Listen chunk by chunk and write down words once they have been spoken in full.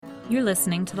You're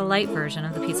listening to the light version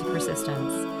of the Peace of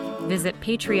Persistence. Visit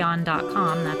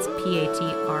patreon.com, that's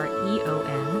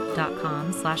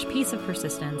patreon.com/Peace of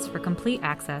Persistence for complete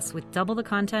access with double the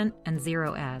content and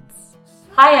 0 ads.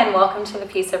 Hi, and welcome to the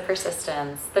Peace of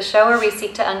Persistence, the show where we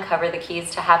seek to uncover the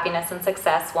keys to happiness and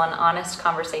success one honest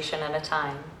conversation at a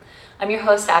time. I'm your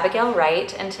host, Abigail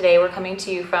Wright, and today we're coming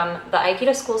to you from the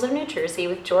Aikido Schools of New Jersey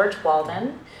with George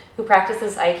Walden, who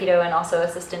practices Aikido and also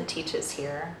assistant teaches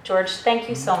here. George, thank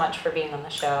you so much for being on the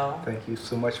show. Thank you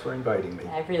so much for inviting me.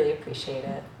 I really appreciate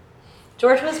it.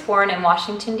 George was born in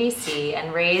Washington, D.C.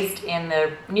 and raised in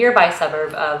the nearby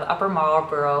suburb of Upper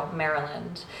Marlboro,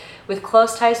 Maryland. With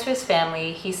close ties to his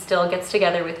family, he still gets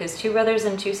together with his 2 brothers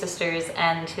and 2 sisters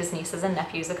and his nieces and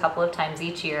nephews a couple of times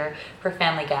each year for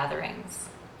family gatherings.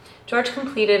 George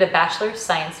completed a Bachelor of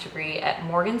Science degree at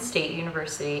Morgan State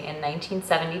University in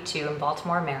 1972 in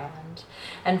Baltimore, Maryland.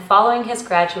 And following his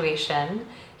graduation,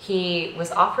 he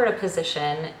was offered a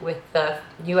position with the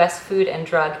U.S. Food and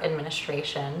Drug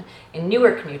Administration in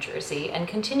Newark, New Jersey, and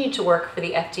continued to work for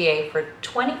the FDA for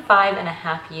 25 and a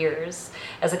half years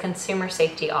as a consumer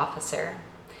safety officer.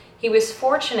 He was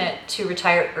fortunate to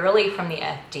retire early from the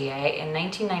FDA in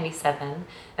 1997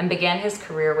 and began his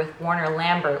career with Warner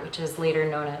Lambert, which is later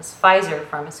known as Pfizer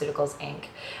Pharmaceuticals, Inc.,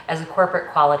 as a corporate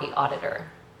quality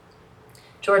auditor.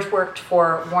 George worked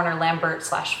for Warner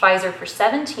Lambert/Pfizer for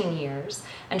 17 years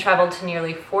and traveled to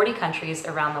nearly 40 countries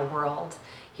around the world.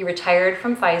 He retired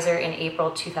from Pfizer in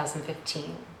April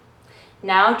 2015.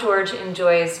 Now George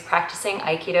enjoys practicing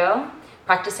Aikido,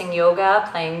 practicing yoga,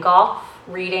 playing golf,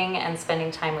 reading, and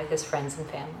spending time with his friends and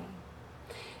family.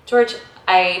 George,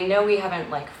 I know we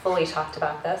haven't fully talked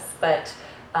about this, but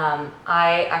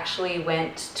I actually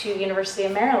went to University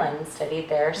of Maryland and studied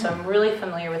there, so I'm really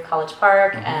familiar with College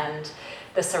Park and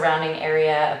the surrounding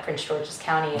area of Prince George's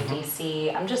County in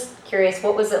DC. I'm just curious,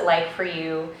 what was it like for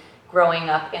you growing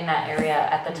up in that area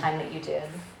at the time that you did?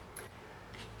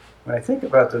 When I think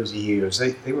about those years,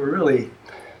 they were really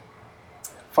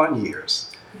fun years.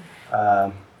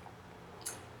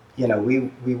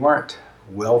 We weren't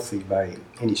wealthy by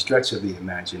any stretch of the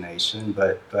imagination,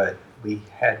 but we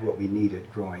had what we needed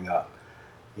growing up.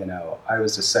 I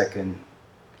was the second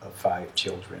of 5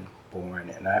 children born,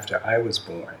 and after I was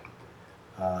born,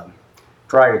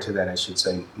 prior to that, I should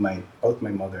say, both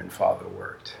my mother and father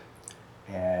worked.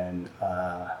 And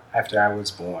after I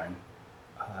was born,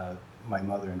 my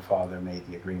mother and father made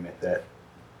the agreement that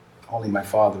only my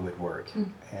father would work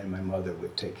and my mother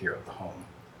would take care of the home.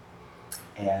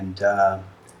 And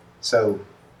so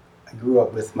I grew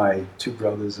up with my 2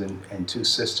 brothers and 2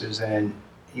 sisters, and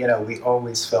we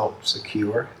always felt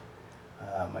secure.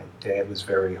 My dad was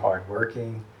very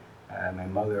hardworking. My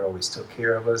mother always took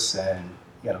care of us and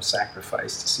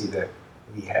sacrificed to see that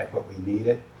we had what we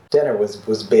needed. Dinner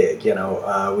was big.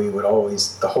 We would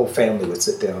always, the whole family would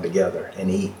sit down together and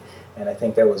eat, and I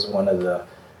think that was one of the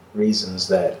reasons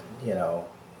that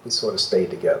we sort of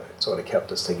stayed together. It sort of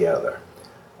kept us together.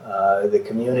 The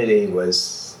community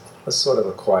was sort of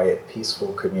a quiet,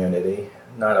 peaceful community.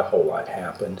 Not a whole lot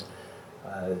happened.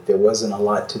 There wasn't a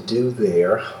lot to do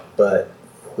there, but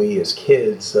we as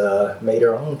kids made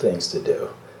our own things to do.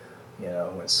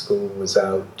 When school was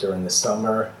out during the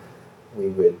summer, we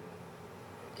would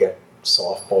get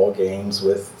softball games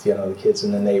with the kids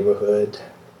in the neighborhood,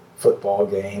 football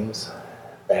games,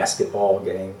 basketball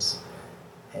games,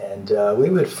 and we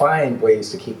would find ways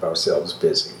to keep ourselves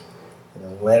busy. In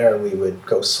the winter, we would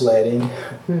go sledding.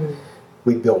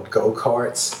 We built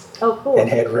go-karts and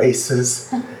had races.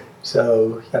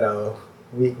 So,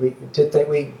 we did that.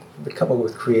 We would come up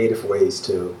with creative ways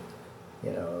to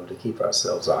keep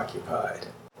ourselves occupied.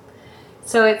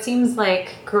 So it seems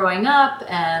like growing up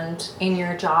and in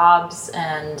your jobs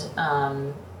and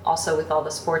also with all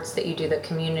the sports that you do, the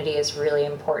community is really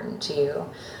important to you.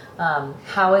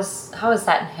 How has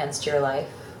that enhanced your life?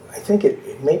 I think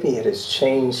maybe it has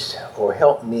changed or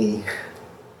helped me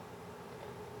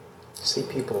see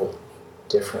people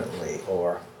differently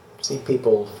or see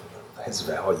people as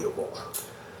valuable.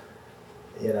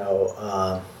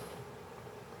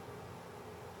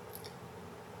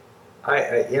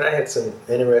 I had some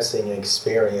interesting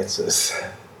experiences.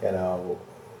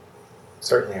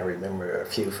 Certainly I remember a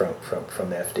few from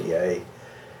the FDA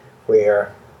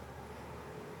where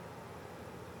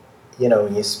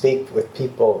when you speak with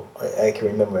people, I can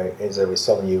remember, as I was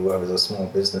telling you, I was a small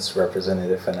business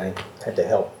representative and I had to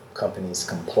help companies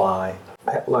comply.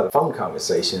 I had a lot of phone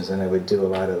conversations and I would do a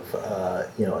lot of,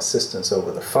 assistance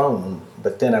over the phone,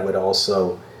 but then I would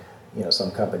also, some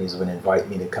companies would invite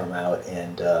me to come out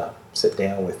and sit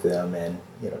down with them and,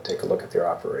 take a look at their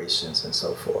operations and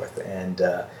so forth. And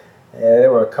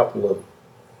there were a couple of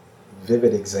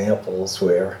vivid examples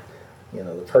where,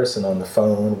 the person on the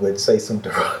phone would say some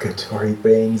derogatory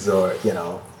things or,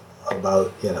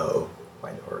 about,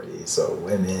 minorities or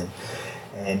women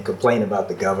and complain about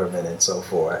the government and so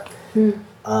forth.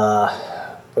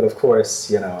 But of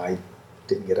course, I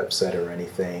didn't get upset or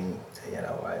anything.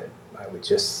 I would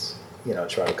just,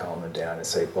 try to calm them down and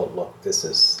say, well, look, this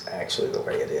is actually the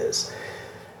way it is.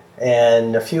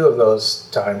 And a few of those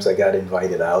times I got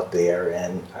invited out there,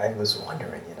 and I was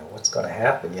wondering, what's going to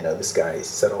happen? This guy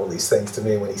said all these things to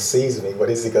me. When he sees me, what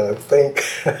is he going to think?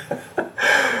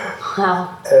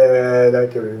 Wow. And I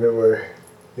can remember,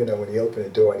 when he opened the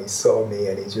door and he saw me,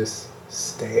 and he just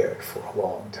stared for a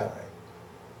long time.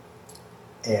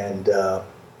 And I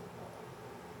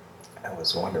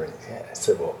was wondering, I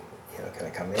said, well, can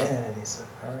I come in? And he said,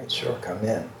 all right, sure, come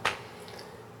in.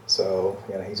 So,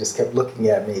 he just kept looking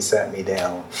at me, sat me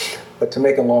down. But to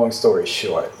make a long story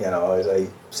short, as I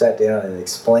sat down and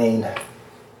explained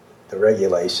the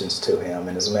regulations to him,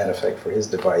 and as a matter of fact, for his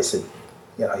device, he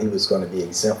was going to be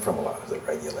exempt from a lot of the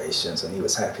regulations, and he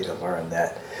was happy to learn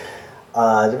that.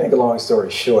 To make a long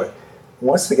story short,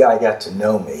 once the guy got to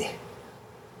know me,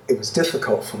 it was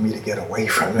difficult for me to get away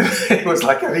from him. It was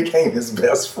like I became his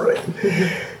best friend.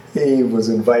 He was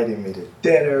inviting me to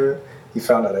dinner. He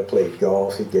found out I played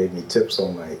golf. He gave me tips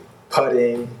on my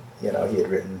putting. He had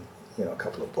written, a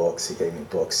couple of books. He gave me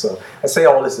books. So I say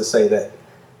all this to say that,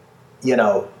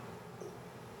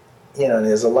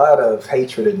 there's a lot of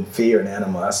hatred and fear and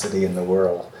animosity in the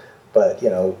world. But,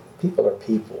 people are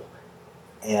people.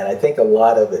 And I think a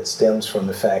lot of it stems from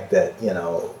the fact that,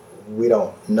 we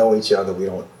don't know each other. We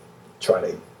don't try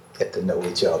to get to know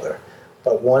each other.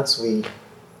 But once we,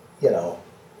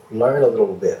 learn a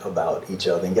little bit about each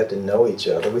other and get to know each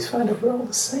other, we find that we're all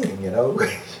the same,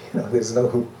 There's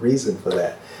no reason for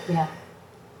that. Yeah.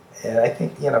 And I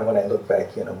think, when I look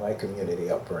back, my community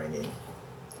upbringing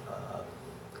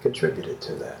contributed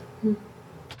to that.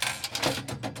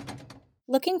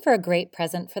 Looking for a great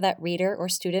present for that reader or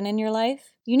student in your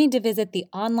life? You need to visit the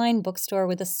online bookstore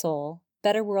with a soul,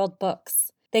 Better World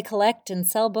Books. They collect and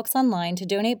sell books online to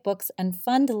donate books and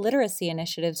fund literacy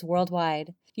initiatives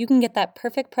worldwide. You can get that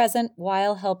perfect present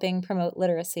while helping promote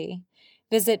literacy.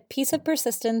 Visit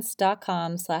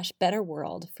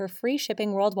peaceofpersistence.com/betterworld for free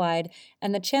shipping worldwide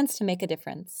and the chance to make a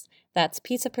difference. That's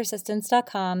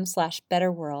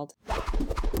peaceofpersistence.com/betterworld.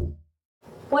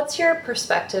 What's your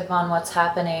perspective on what's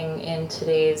happening in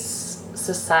today's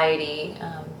society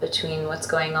between what's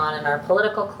going on in our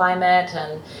political climate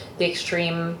and the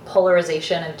extreme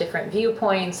polarization of different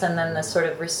viewpoints and then the sort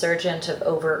of resurgence of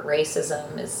overt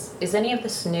racism? Is any of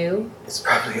this new? It's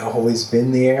probably always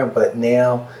been there, but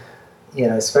now,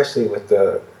 especially with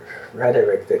the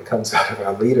rhetoric that comes out of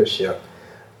our leadership,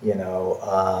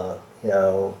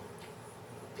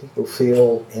 people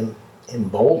feel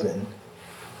emboldened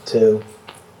to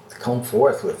come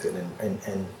forth with it and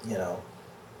and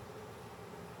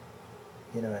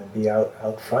be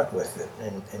out front with it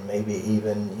and maybe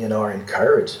even, are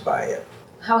encouraged by it.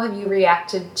 How have you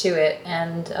reacted to it,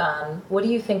 and what do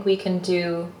you think we can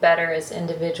do better as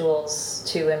individuals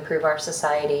to improve our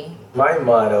society? My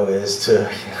motto is to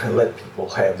let people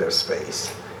have their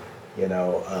space,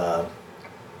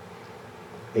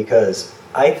 because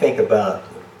I think about,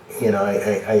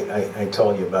 I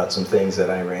told you about some things that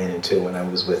I ran into when I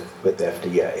was with the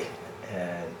FDA.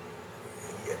 And,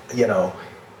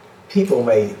 people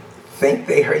may think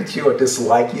they hate you or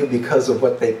dislike you because of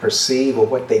what they perceive or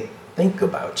what they think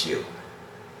about you.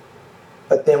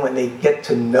 But then when they get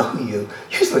to know you,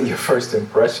 usually your first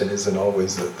impression isn't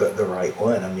always the right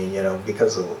one. I mean,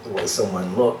 because of the way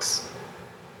someone looks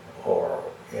or,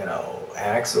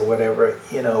 acts or whatever,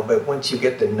 but once you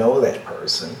get to know that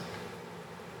person,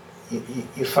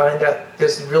 you find out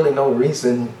there's really no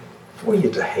reason for you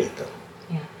to hate them.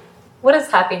 Yeah. What does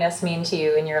happiness mean to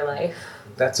you in your life?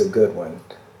 That's a good one.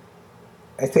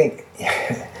 I think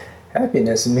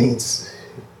happiness means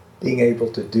being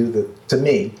able to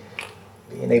being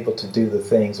able to do the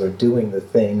things or doing the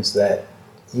things that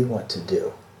you want to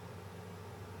do.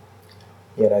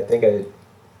 Yet I think I'd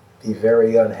be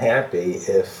very unhappy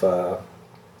if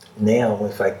now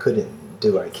if I couldn't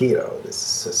do Aikido.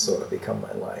 This has sort of become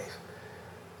my life.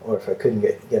 Or if I couldn't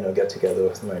get together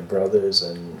with my brothers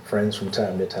and friends from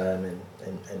time to time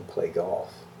and play golf.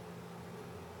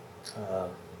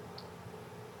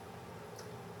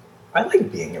 I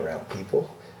like being around people.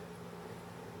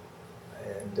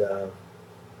 And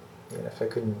if I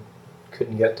couldn't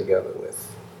get together with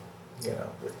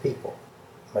people.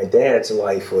 My dad's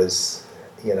life was,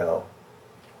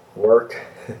 work,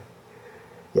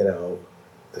 the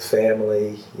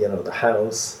family, the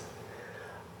house.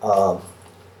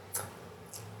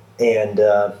 And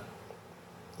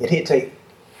he'd take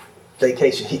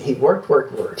vacation. He worked,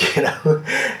 you know.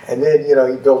 And then, you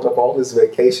know, he built up all this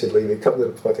vacation leave. He'd come to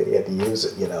the point that he had to use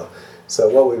it, you know. So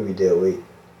what would we do?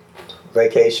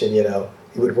 Vacation, you know,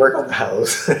 he would work on the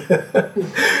house.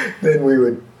 Then we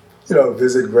would, you know,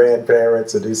 visit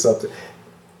grandparents or do something,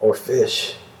 or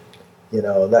fish. You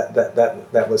know,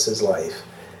 that was his life.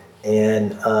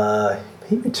 And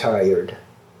he retired.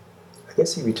 I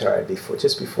guess he retired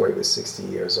just before he was 60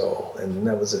 years old, and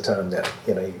that was the time that,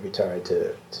 you know, he retired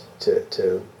to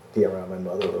be around my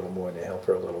mother a little more and to help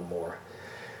her a little more.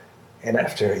 And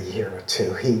after a year or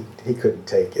two, he couldn't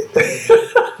take it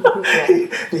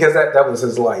because that was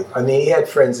his life. I mean, he had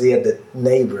friends, he had the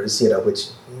neighbors, you know,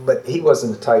 but he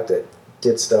wasn't the type that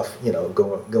did stuff, you know,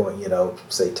 going, you know,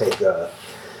 say take a,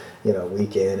 you know,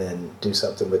 weekend and do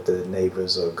something with the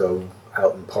neighbors or go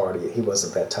out and party. He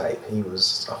wasn't that type. He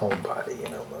was a homebody, you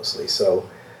know, mostly. So,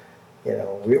 you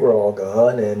know, we were all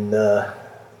gone, and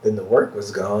then the work was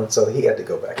gone, so he had to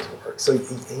go back to work. So,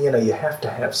 you know, you have to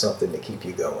have something to keep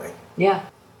you going. Yeah.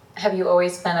 Have you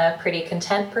always been a pretty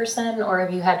content person, or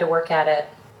have you had to work at it?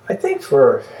 I think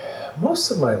for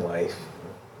most of my life,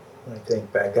 when I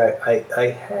think back,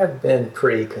 I have been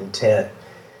pretty content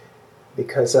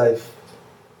because I've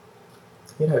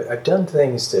done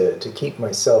things to keep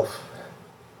myself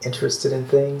interested in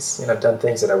things. You know, I've done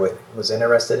things that I was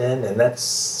interested in, and that's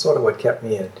sort of what kept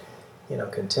me, you know,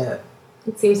 content.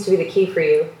 It seems to be the key for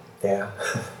you. Yeah.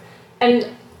 And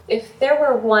if there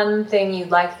were one thing you'd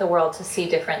like the world to see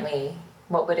differently,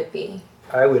 what would it be?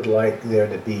 I would like there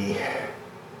to be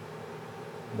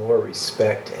more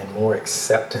respect and more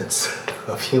acceptance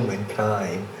of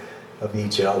humankind, of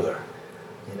each other.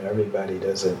 You know, everybody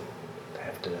doesn't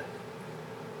have to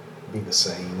be the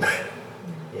same.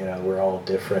 You know, we're all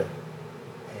different,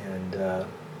 and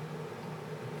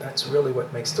that's really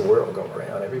what makes the world go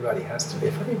around. Everybody has to be.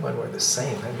 If everyone were the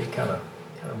same, that'd be kind of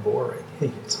boring.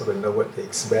 You sort of know what to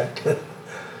expect. Yeah.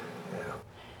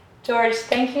 George,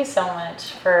 thank you so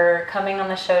much for coming on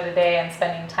the show today and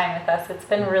spending time with us. It's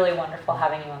been really wonderful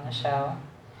having you on the show.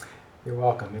 You're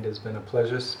welcome. It has been a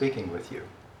pleasure speaking with you.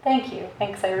 Thank you.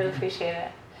 Thanks. I really appreciate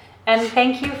it. And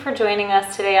thank you for joining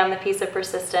us today on the Peace of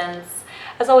Persistence.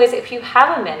 As always, if you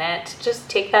have a minute, just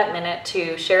take that minute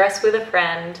to share us with a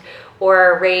friend,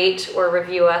 or rate or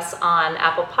review us on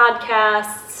Apple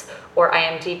Podcasts or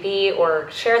IMDb, or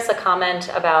share us a comment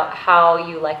about how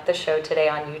you liked the show today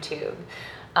on YouTube.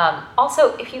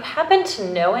 Also, if you happen to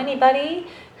know anybody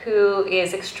who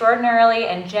is extraordinarily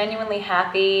and genuinely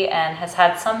happy and has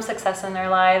had some success in their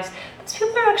lives, those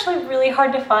people are actually really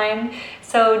hard to find.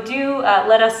 So do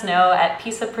let us know at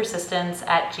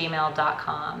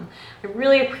peaceofpersistence@gmail.com. I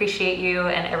really appreciate you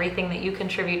and everything that you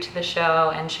contribute to the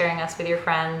show and sharing us with your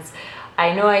friends.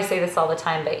 I know I say this all the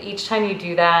time, but each time you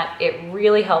do that, it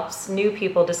really helps new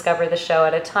people discover the show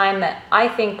at a time that I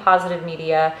think positive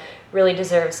media really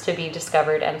deserves to be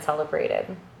discovered and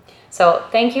celebrated. So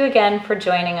thank you again for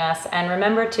joining us, and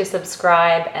remember to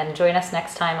subscribe and join us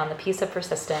next time on the Peace of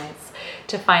Persistence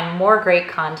to find more great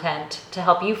content to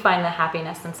help you find the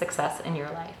happiness and success in your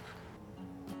life.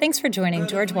 Thanks for joining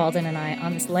George Walden and I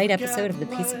on this light episode of The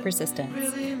Peace of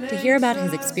Persistence. To hear about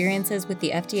his experiences with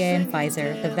the FDA and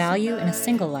Pfizer, the value in a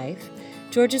single life,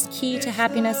 George's key to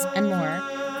happiness, and more,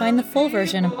 find the full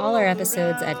version of all our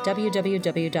episodes at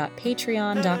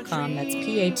www.patreon.com, that's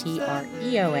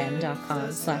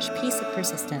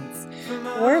patreon.com/peaceofpersistence,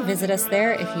 or visit us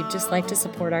there if you'd just like to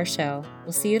support our show.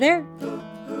 We'll see you there.